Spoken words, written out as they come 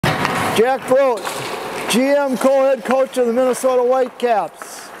Jack Brodt, GM co-head coach of the Minnesota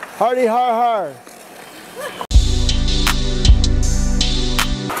Whitecaps. Hardy har har.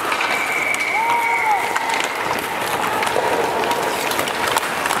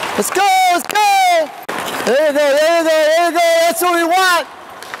 Let's go, let's go! There you go, there you go, there you go, that's what we want!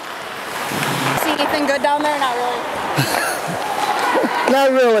 See anything good down there? Not really.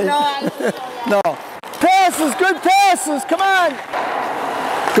 Not really. No, no. Passes, good passes, come on!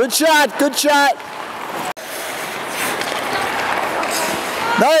 Good shot, good shot.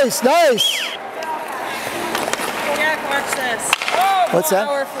 Nice, nice. Jack, watch this. What's that?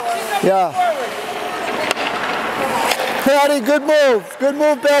 Powerful. Yeah. Patty, good move. Good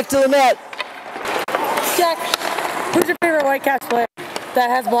move back to the net. Jack, who's your favorite Whitecaps player that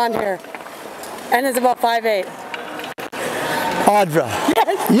has blonde hair and is about 5'8"? Audra.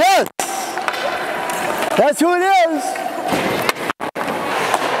 Yes. Yes. That's who it is.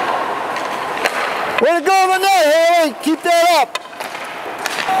 Way to go on the net, Haley. Keep that up.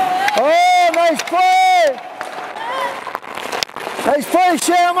 Oh, nice play. Nice play,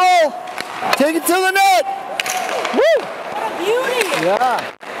 Shamel. Take it to the net. Woo. What a beauty. Yeah.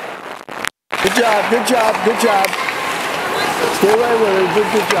 Good job, good job, good job. Stay right with her.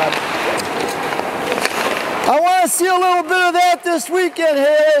 Good job. I want to see a little bit of that this weekend,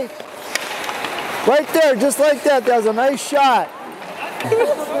 Haley. Right there, just like that. That was a nice shot.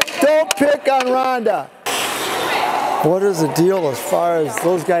 Don't pick on Rhonda. What is the deal as far as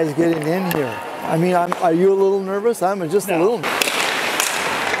those guys getting in here? I mean, are you a little nervous? I'm just a little.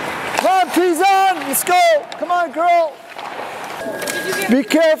 Come on, Pizon, let's go. Come on, girl. Be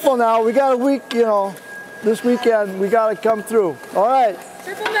careful now. We got a week, you know, this weekend. We got to come through. All right.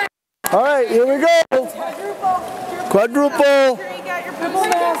 All right, here we go. Quadruple.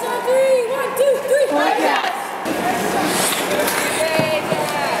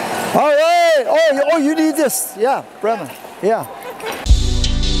 All right. Oh, you need this. Yeah, Brennan. Yeah.